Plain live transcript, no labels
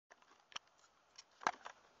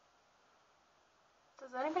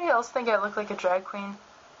Does anybody else think I look like a drag queen?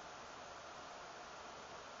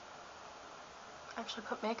 I actually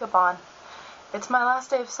put makeup on. It's my last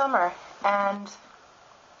day of summer, and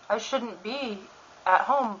I shouldn't be at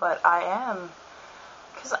home, but I am,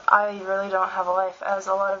 because I really don't have a life, as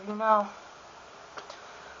a lot of you know.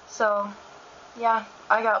 So, yeah,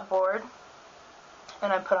 I got bored,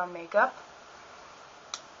 and I put on makeup,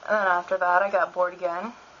 and then after that I got bored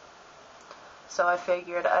again, so I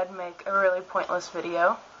figured I'd make a really pointless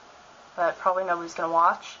video that probably nobody's gonna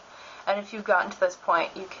watch, and if you've gotten to this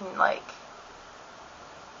point, you can, like,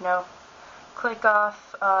 you know, click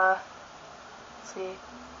off, let's see,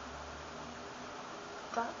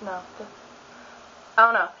 I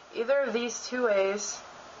don't know, either of these two ways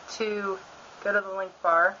to go to the link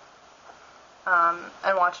bar,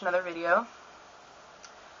 and watch another video,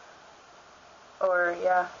 or,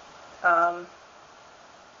 yeah,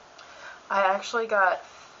 I actually got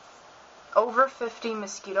over 50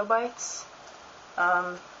 mosquito bites.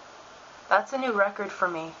 That's a new record for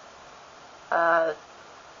me. And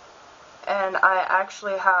I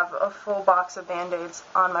actually have a full box of Band-Aids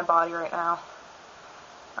on my body right now.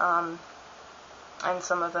 And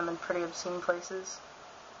some of them in pretty obscene places.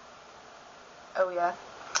 Oh yeah.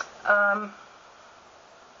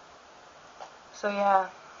 So yeah,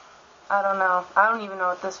 I don't know. I don't even know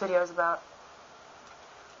what this video is about.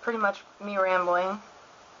 Pretty much me rambling,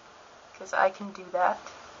 because I can do that.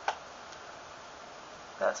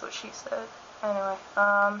 That's what she said. Anyway,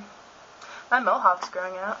 my mohawk's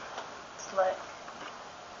growing out. It's like,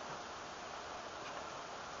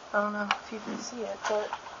 I don't know if you can see it, but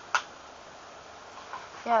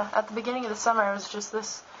yeah, at the beginning of the summer it was just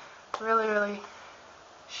this really, really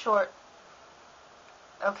short,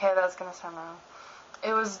 okay, that's gonna sound wrong.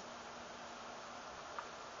 It was,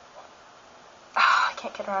 I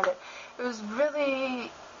can't get around it. It was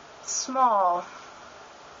really small,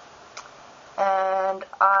 and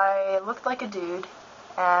I looked like a dude,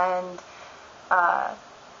 and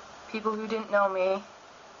people who didn't know me,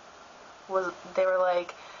 they were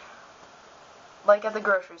like at the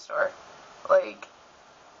grocery store, like,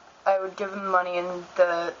 I would give them money, and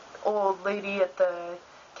the old lady at the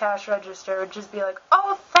cash register would just be like,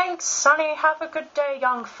 "Oh, thanks, Sonny, have a good day,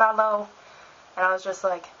 young fellow," and I was just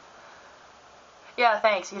like, "Yeah,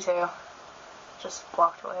 thanks, you too." Just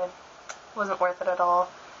walked away. Wasn't worth it at all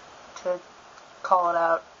to call it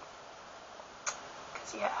out,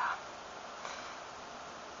 'cause yeah.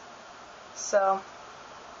 So,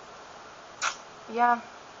 yeah,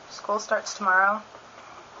 school starts tomorrow,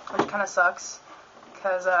 which kind of sucks,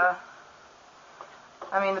 because, I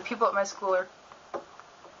mean, the people at my school are,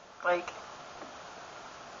 like,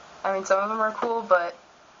 I mean, some of them are cool, but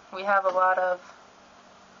we have a lot of,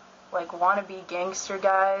 like, wannabe gangster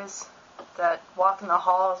guys that walk in the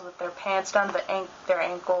halls with their pants down to their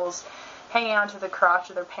ankles, hanging onto the crotch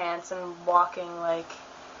of their pants and walking, like,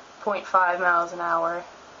 0.5 miles an hour.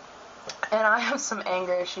 And I have some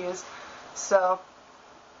anger issues, so,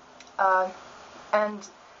 and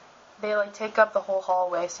they, like, take up the whole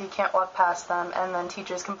hallway, so you can't walk past them, and then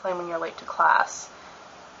teachers complain when you're late to class.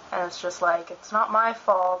 And it's just like, it's not my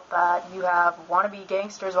fault that you have wannabe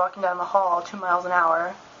gangsters walking down the hall 2 miles an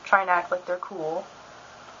hour, trying to act like they're cool.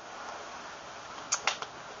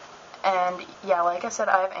 And, yeah, like I said,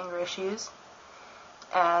 I have anger issues,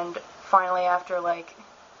 and finally, after, like,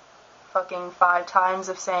 fucking 5 times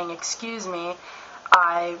of saying, "Excuse me,"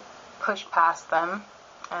 I pushed past them,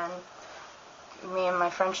 and me and my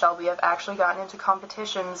friend Shelby have actually gotten into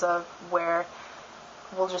competitions of where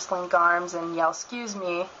we'll just link arms and yell, "Excuse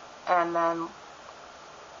me," and then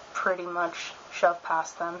pretty much shove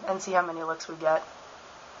past them and see how many looks we get.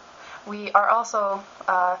 We are also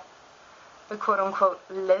the quote-unquote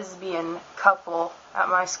lesbian couple at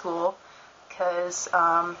my school, because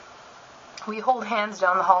we hold hands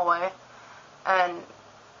down the hallway, and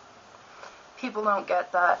people don't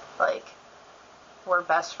get that, like, we're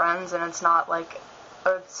best friends and it's not, like,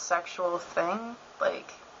 a sexual thing.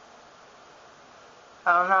 Like,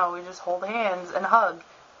 I don't know, we just hold hands and hug,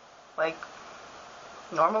 like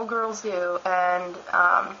normal girls do. And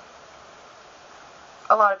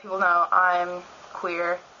a lot of people know I'm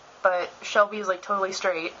queer, but Shelby's, like, totally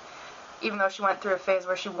straight, even though she went through a phase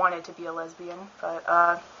where she wanted to be a lesbian.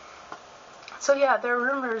 But so yeah, there are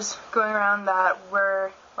rumors going around that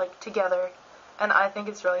we're, like, together, and I think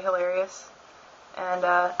it's really hilarious. And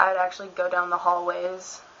I'd actually go down the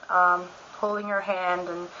hallways holding her hand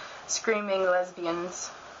and screaming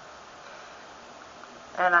lesbians,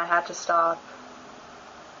 and I had to stop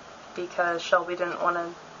because Shelby didn't want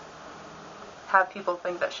to have people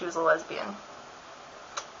think that she was a lesbian.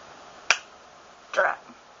 Drat.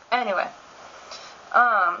 Anyway,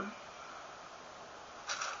 I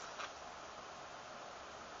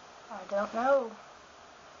don't know.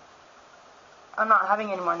 I'm not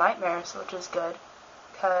having any more nightmares, which is good,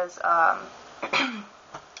 because,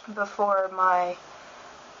 before my,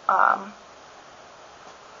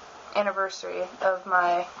 anniversary of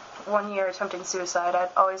my 1 year attempting suicide, I'd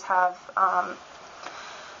always have,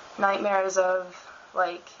 nightmares of,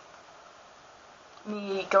 like,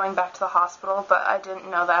 me going back to the hospital, but I didn't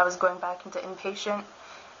know that I was going back into inpatient,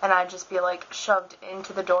 and I'd just be, like, shoved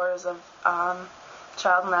into the doors of,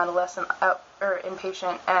 child and adolescent, or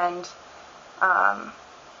inpatient, and,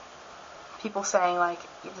 people saying, like,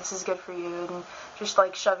 this is good for you, and just,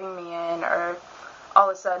 like, shoving me in, or all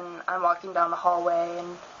of a sudden I'm walking down the hallway,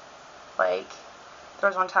 and, like, there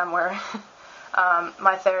was one time where,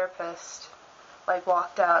 my therapist, like,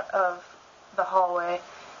 walked out of the hallway,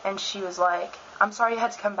 and she was like, I'm sorry you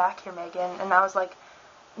had to come back here, Megan, and I was like,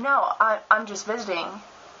 no, I'm just visiting,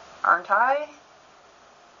 aren't I?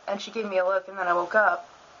 And she gave me a look, and then I woke up.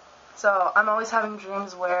 So I'm always having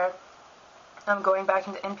dreams where I'm going back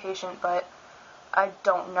into inpatient, but I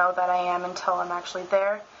don't know that I am until I'm actually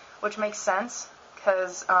there, which makes sense,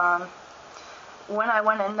 because when I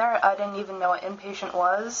went in there, I didn't even know what inpatient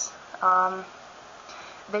was.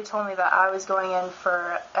 They told me that I was going in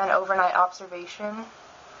for an overnight observation,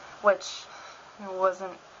 which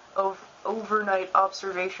wasn't overnight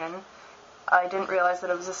observation. I didn't realize that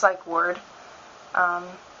it was a psych ward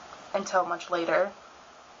until much later.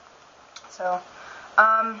 So,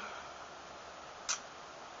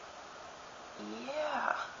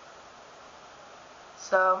 yeah.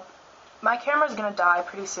 So, my camera's gonna die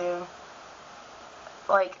pretty soon.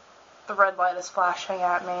 Like, the red light is flashing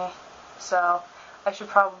at me, so I should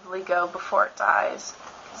probably go before it dies,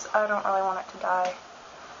 because I don't really want it to die.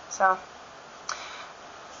 So,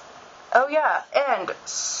 oh yeah, and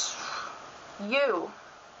you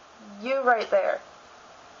right there,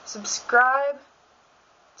 subscribe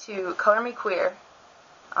to Color Me Queer.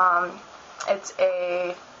 It's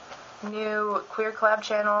a new queer collab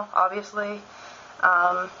channel, obviously,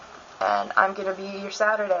 and I'm gonna be your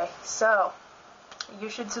Saturday, so you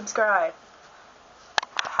should subscribe.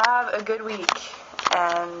 Have a good week,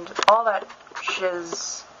 and all that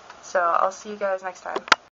shiz. So I'll see you guys next time.